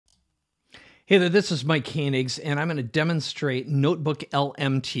Hey there, this is Mike Koenigs, and I'm going to demonstrate Notebook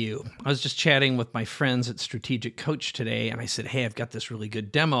LM to you. I was just chatting with my friends at Strategic Coach today, and I said, hey, I've got this really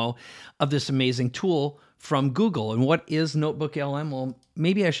good demo of this amazing tool from Google. And what is Notebook LM? Well,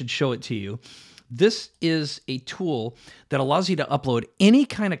 maybe I should show it to you. This is a tool that allows you to upload any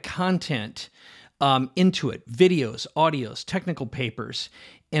kind of content into it, videos, audios, technical papers,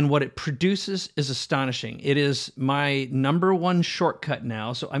 and what it produces is astonishing. It is my number one shortcut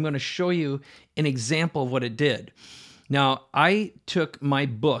now, so I'm going to show you an example of what it did. Now, I took my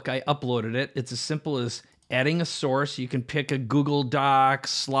book, I uploaded it. It's as simple as adding a source. You can pick a Google Doc,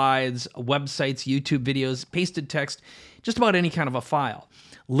 slides, websites, YouTube videos, pasted text, just about any kind of a file.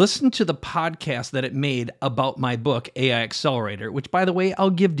 Listen to the podcast that it made about my book, AI Accelerator, which, by the way, I'll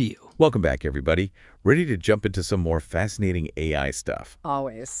give to you. Welcome back, everybody. Ready to jump into some more fascinating AI stuff?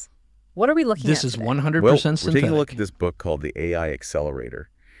 Always. What are we looking at This is today? 100% Well, we're synthetic. taking a look at this book called the AI Accelerator,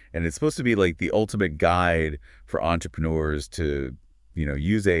 and it's supposed to be like the ultimate guide for entrepreneurs to,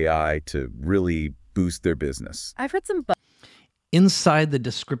 use AI to really boost their business. I've heard some Inside the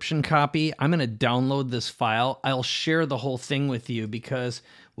description copy, I'm going to download this file. I'll share the whole thing with you because,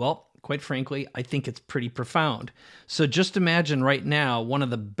 well, quite frankly, I think it's pretty profound. So just imagine right now, one of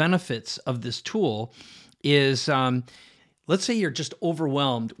the benefits of this tool is, let's say you're just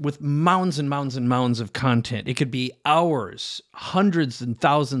overwhelmed with mounds and mounds and mounds of content. It could be hours, hundreds and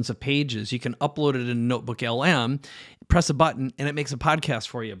thousands of pages. You can upload it in Notebook LM, press a button, and it makes a podcast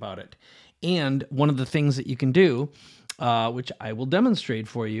for you about it. And one of the things that you can do, which I will demonstrate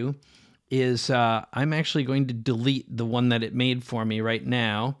for you, is I'm actually going to delete the one that it made for me right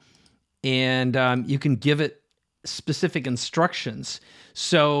now. And you can give it specific instructions.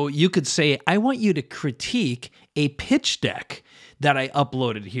 So you could say, I want you to critique a pitch deck that I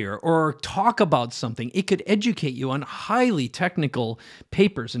uploaded here, or talk about something. It could educate you on highly technical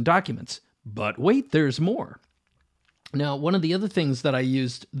papers and documents. But wait, there's more. Now, one of the other things that I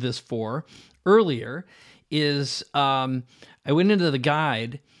used this for earlier is I went into the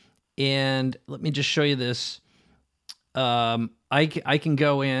guide, and let me just show you this. I can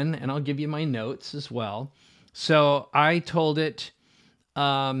go in, and I'll give you my notes as well. So I told it,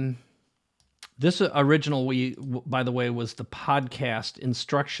 this original, by the way, was the podcast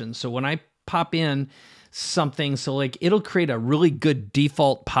instructions. So when I pop in something, so like it'll create a really good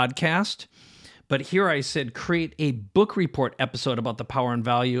default podcast. But here I said, create a book report episode about the power and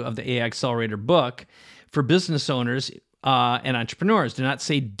value of the AI Accelerator book for business owners and entrepreneurs. Do not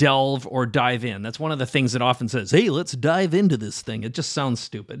say delve or dive in. That's one of the things that often says, hey, let's dive into this thing. It just sounds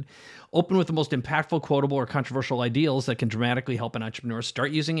stupid. Open with the most impactful, quotable, or controversial ideals that can dramatically help an entrepreneur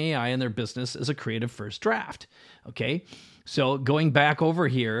start using AI in their business as a creative first draft. Okay, so going back over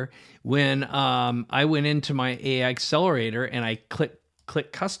here, when I went into my AI Accelerator and I click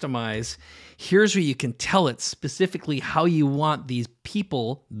customize, here's where you can tell it specifically how you want these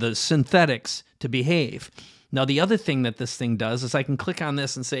people, the synthetics, to behave. Now, the other thing that this thing does is I can click on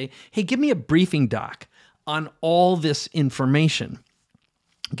this and say, hey, give me a briefing doc on all this information.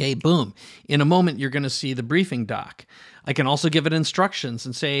 Okay, boom. In a moment, you're going to see the briefing doc. I can also give it instructions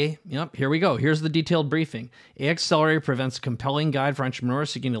and say, yep, here we go. Here's the detailed briefing. AI Accelerator presents a compelling guide for entrepreneurs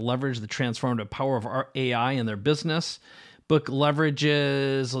seeking to leverage the transformative power of our AI in their business. Book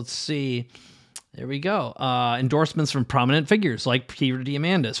leverages, let's see, there we go. Endorsements from prominent figures like Peter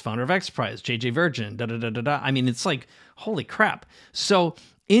Diamandis, founder of XPRIZE, JJ Virgin, da-da-da-da-da. I mean, it's like, holy crap. So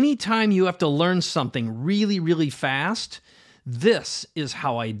anytime you have to learn something really, really fast, this is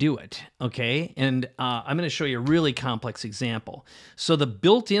how I do it, okay? And I'm going to show you a really complex example. So the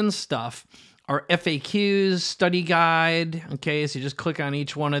built-in stuff are FAQs, study guide, okay? So you just click on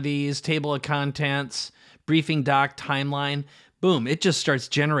each one of these, table of contents, briefing doc, timeline, boom, it just starts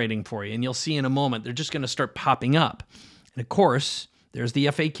generating for you. And you'll see in a moment, they're just going to start popping up. And of course, there's the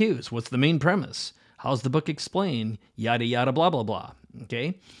FAQs. What's the main premise? How's the book explain? Yada, yada, blah, blah, blah.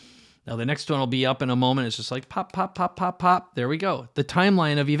 Okay. Now the next one will be up in a moment. It's just like pop, pop, pop, pop, pop. There we go. The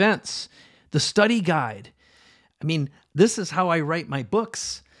timeline of events, the study guide. I mean, this is how I write my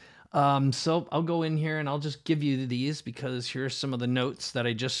books. So I'll go in here and I'll just give you these because here's some of the notes that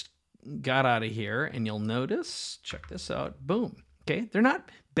I just got out of here, and you'll notice, check this out, boom. Okay, they're not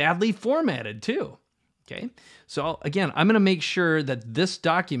badly formatted too. Okay, so again, I'm going to make sure that this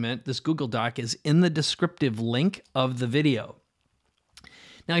document, this Google Doc, is in the descriptive link of the video.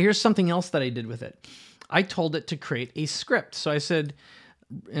 Now, here's something else that I did with it. I told it to create a script. So I said,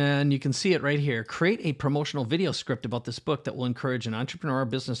 and you can see it right here, create a promotional video script about this book that will encourage an entrepreneur or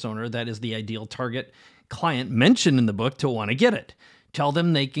business owner that is the ideal target client mentioned in the book to want to get it. Tell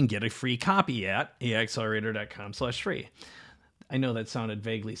them they can get a free copy at aiaccelerator.com/free. I know that sounded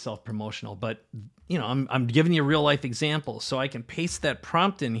vaguely self-promotional, but I'm giving you real life examples. So I can paste that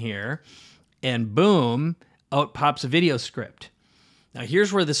prompt in here and boom, out pops a video script. Now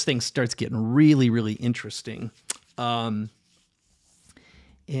here's where this thing starts getting really, really interesting. So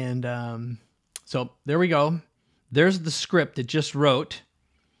there we go. There's the script it just wrote.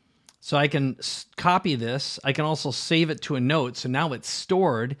 So I can copy this. I can also save it to a note. So now it's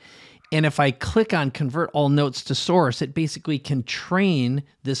stored. And if I click on convert all notes to source, it basically can train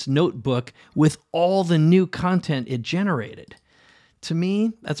this notebook with all the new content it generated. To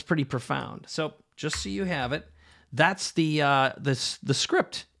me, that's pretty profound. So just so you have it, that's the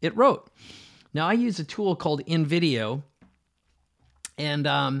script it wrote. Now I use a tool called InVideo, and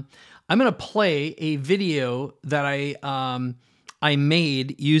I'm going to play a video that I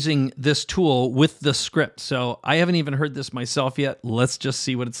made using this tool with the script. So I haven't even heard this myself yet. Let's just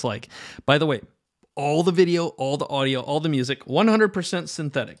see what it's like. By the way, all the video, all the audio, all the music, 100%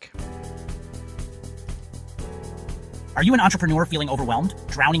 synthetic. Are you an entrepreneur feeling overwhelmed,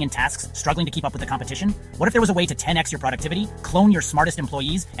 drowning in tasks, struggling to keep up with the competition? What if there was a way to 10x your productivity, clone your smartest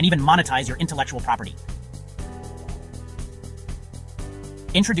employees, and even monetize your intellectual property?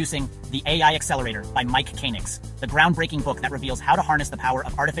 Introducing The AI Accelerator by Mike Koenigs, the groundbreaking book that reveals how to harness the power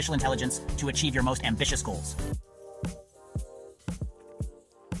of artificial intelligence to achieve your most ambitious goals.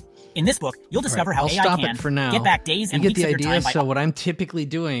 In this book, you'll discover how I'll AI stop can it for now. get back days and you weeks get the of your idea. time by... So what I'm typically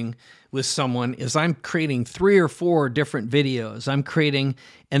doing with someone is I'm creating 3 or 4 different videos. I'm creating,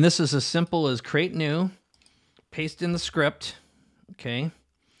 and this is as simple as create new, paste in the script, okay,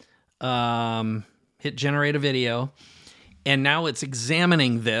 hit generate a video, and now it's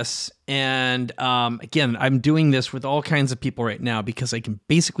examining this. And again, I'm doing this with all kinds of people right now because I can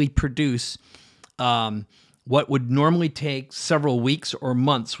basically produce what would normally take several weeks or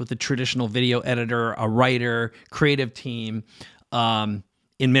months with a traditional video editor, a writer, creative team,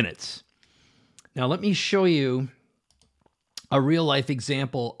 in minutes. Now let me show you a real life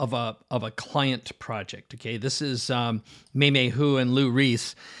example of a client project. Okay, this is Mei Hu and Lou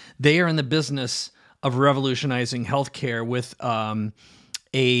Reese. They are in the business of revolutionizing healthcare with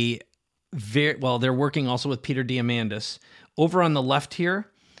they're working also with Peter Diamandis. Over on the left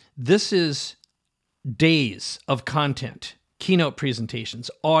here, this is days of content, keynote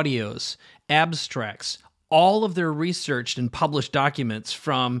presentations, audios, abstracts, all of their researched and published documents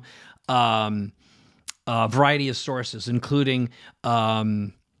from a variety of sources, including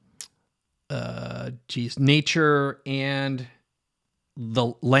Nature and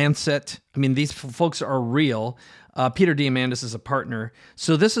the Lancet. I mean, these folks are real. Peter Diamandis is a partner.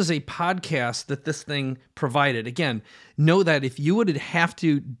 So this is a podcast that this thing provided. Again, know that if you would have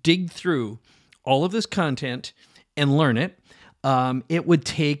to dig through all of this content and learn it, it would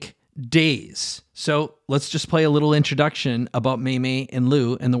take days. So let's just play a little introduction about Mei and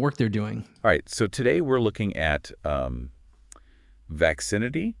Lou and the work they're doing. All right, so today we're looking at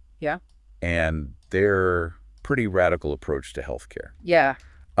Vaccinity and their pretty radical approach to healthcare. Yeah.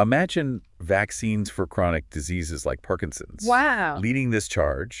 Imagine vaccines for chronic diseases like Parkinson's. Wow. Leading this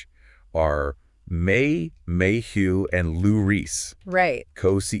charge are Mei Hu, and Lou Reese, Right.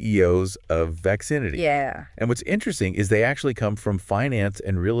 co-CEOs of Vaccinity. Yeah. And what's interesting is they actually come from finance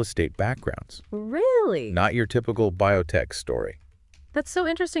and real estate backgrounds. Really? Not your typical biotech story. That's so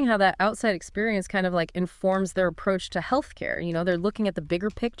interesting how that outside experience kind of like informs their approach to healthcare. You know, they're looking at the bigger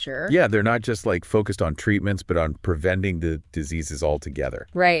picture. Yeah, they're not just like focused on treatments, but on preventing the diseases altogether.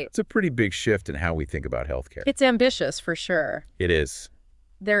 Right. It's a pretty big shift in how we think about healthcare. It's ambitious for sure. It is.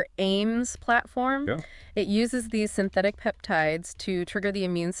 Their AIMS platform, Yeah. it uses these synthetic peptides to trigger the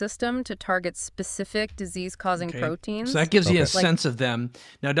immune system to target specific disease-causing proteins. So that gives you a Okay. sense of them.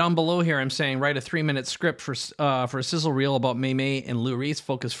 Now down below here, I'm saying write a 3-minute script for a sizzle reel about Mei and Lou Reese.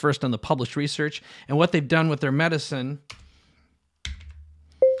 Focus first on the published research and what they've done with their medicine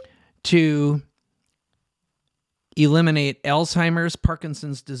to eliminate Alzheimer's,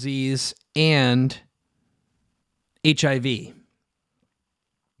 Parkinson's disease, and HIV.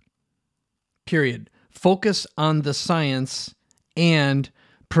 Period. Focus on the science and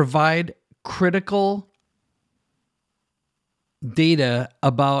provide critical data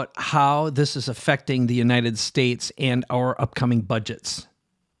about how this is affecting the United States and our upcoming budgets.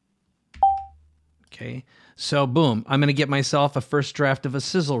 Okay, so boom, I'm going to get myself a first draft of a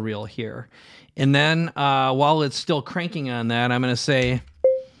sizzle reel here. And then while it's still cranking on that, I'm going to say,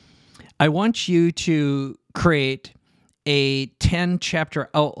 I want you to create a 10-chapter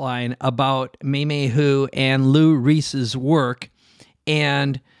outline about Mei Hu and Lou Reese's work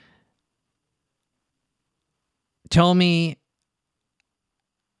and tell me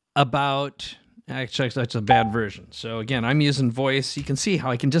about, Actually, that's a bad version. So again, I'm using voice. You can see how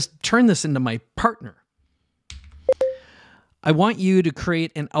I can just turn this into my partner. I want you to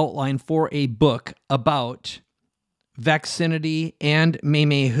create an outline for a book about Vaccinity and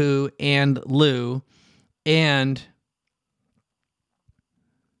Maymayhu and Lou, and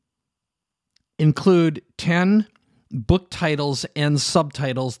include 10 book titles and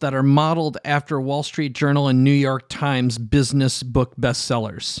subtitles that are modeled after Wall Street Journal and New York Times business book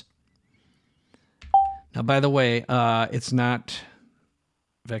bestsellers. Now, by the way, it's not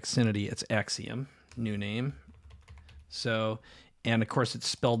Vaccinity, it's Axiom, new name. So, and of course it's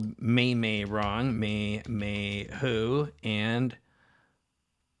spelled May wrong, Maymayhu, and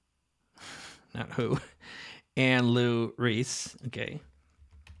not who, and Lou Reese, okay.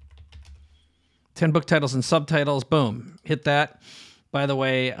 10 book titles and subtitles, boom, hit that. By the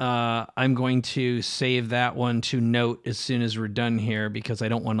way, I'm going to save that one to note as soon as we're done here because I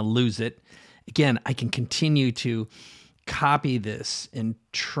don't want to lose it. Again, I can continue to copy this and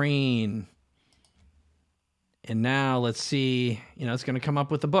train. And now let's see, it's going to come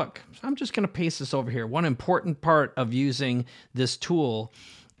up with a book. So I'm just going to paste this over here. One important part of using this tool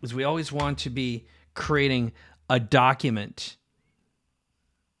is we always want to be creating a document.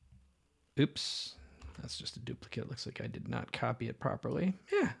 Oops, that's just a duplicate. Looks like I did not copy it properly.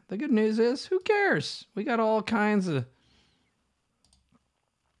 Yeah, the good news is, who cares? We got all kinds of...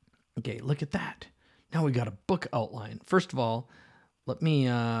 Okay, look at that. Now we got a book outline. First of all, let me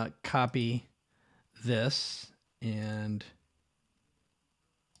copy this, and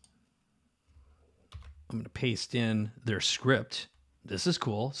I'm going to paste in their script. This is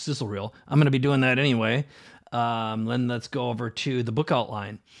cool. Sizzle reel. I'm going to be doing that anyway. Then let's go over to the book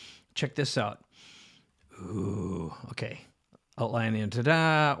outline. Check this out. Ooh, okay. Outline and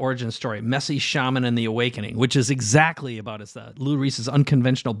ta-da, origin story, Messy Shaman and the Awakening, which is exactly about Lou Reese's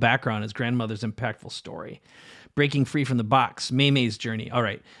unconventional background, his grandmother's impactful story. Breaking Free from the Box, Maymay's journey. All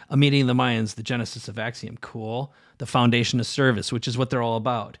right. A Meeting of the Mayans, the genesis of Axiom. Cool. The foundation of service, which is what they're all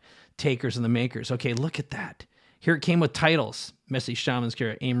about. Takers and the makers. Okay, look at that. Here it came with titles. Messy Shaman's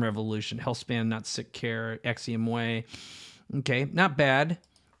Care, AIM Revolution, Healthspan, Not Sick Care, Axiom Way. Okay, not bad.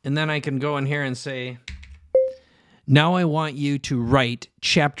 And then I can go in here and say, now I want you to write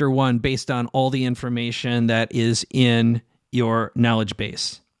chapter 1 based on all the information that is in your knowledge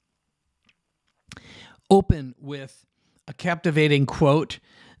base. Open with a captivating quote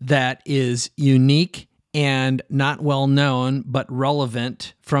that is unique and not well known, but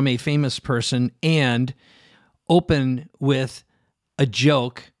relevant from a famous person, and open with a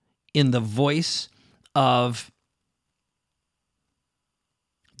joke in the voice of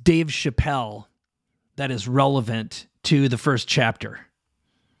Dave Chappelle that is relevant to the first chapter.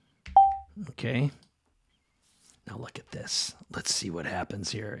 Okay. Now look at this. Let's see what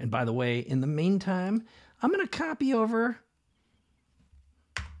happens here. And by the way, in the meantime, I'm going to copy over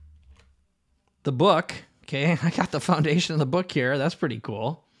the book. Okay, I got the foundation of the book here. That's pretty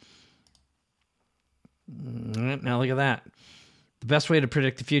cool. All right, now look at that. The best way to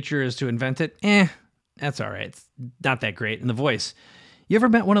predict the future is to invent it. That's all right. It's not that great. In the voice. You ever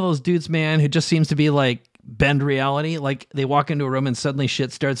met one of those dudes, man, who just seems to be like bend reality? Like they walk into a room and suddenly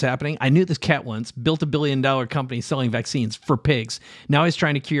shit starts happening. I knew this cat once, built $1 billion company selling vaccines for pigs. Now he's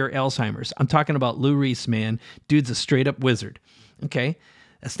trying to cure Alzheimer's. I'm talking about Lou Reese, man. Dude's a straight up wizard. Okay.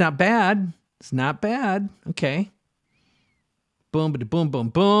 That's not bad. It's not bad. Okay. Boom, boom, boom,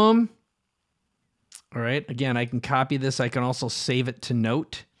 boom. All right. Again, I can copy this. I can also save it to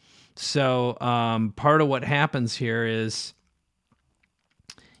note. So part of what happens here is,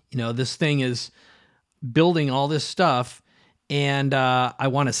 this thing is building all this stuff, and I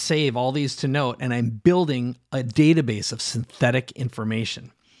want to save all these to note, and I'm building a database of synthetic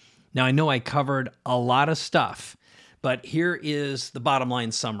information. Now, I know I covered a lot of stuff, but here is the bottom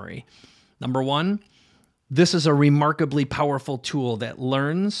line summary. Number one, this is a remarkably powerful tool that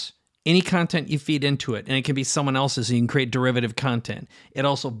learns any content you feed into it, and it can be someone else's, and you can create derivative content. It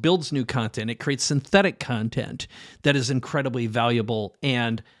also builds new content. It creates synthetic content that is incredibly valuable,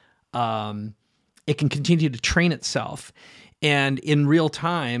 and it can continue to train itself. And in real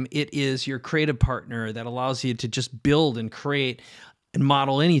time, it is your creative partner that allows you to just build and create and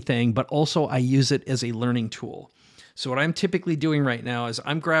model anything, but also I use it as a learning tool. So what I'm typically doing right now is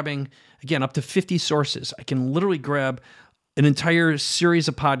I'm grabbing, again, up to 50 sources. I can literally grab an entire series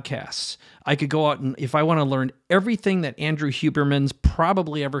of podcasts. I could go out and, if I want to learn everything that Andrew Huberman's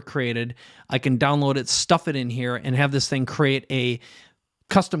probably ever created, I can download it, stuff it in here, and have this thing create a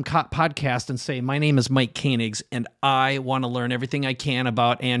custom podcast and say, my name is Mike Koenigs, and I want to learn everything I can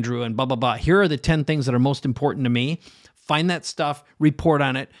about Andrew and blah, blah, blah. Here are the 10 things that are most important to me. find that stuff, report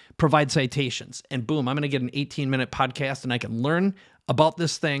on it, provide citations, and boom, I'm going to get an 18-minute podcast and I can learn about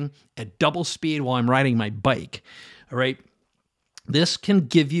this thing at double speed while I'm riding my bike. All right. This can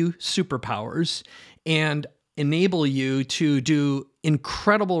give you superpowers and enable you to do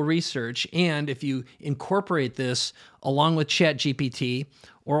incredible research. And if you incorporate this along with ChatGPT,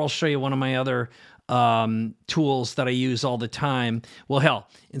 or I'll show you one of my other tools that I use all the time. Well, hell,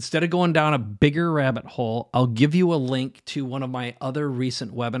 instead of going down a bigger rabbit hole, I'll give you a link to one of my other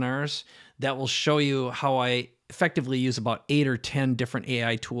recent webinars that will show you how I effectively use about 8 or 10 different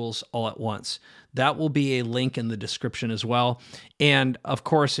AI tools all at once. That will be a link in the description as well. And of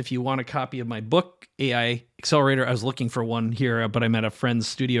course, if you want a copy of my book, AI Accelerator, I was looking for one here, but I'm at a friend's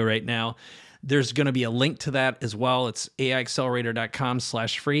studio right now. There's going to be a link to that as well. It's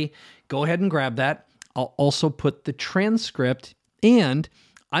aiaccelerator.com/free. Go ahead and grab that. I'll also put the transcript, and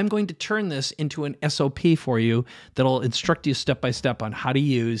I'm going to turn this into an SOP for you that'll instruct you step by step on how to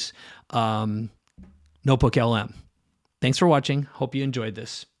use Notebook LM. Thanks for watching. Hope you enjoyed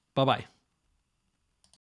this. Bye-bye.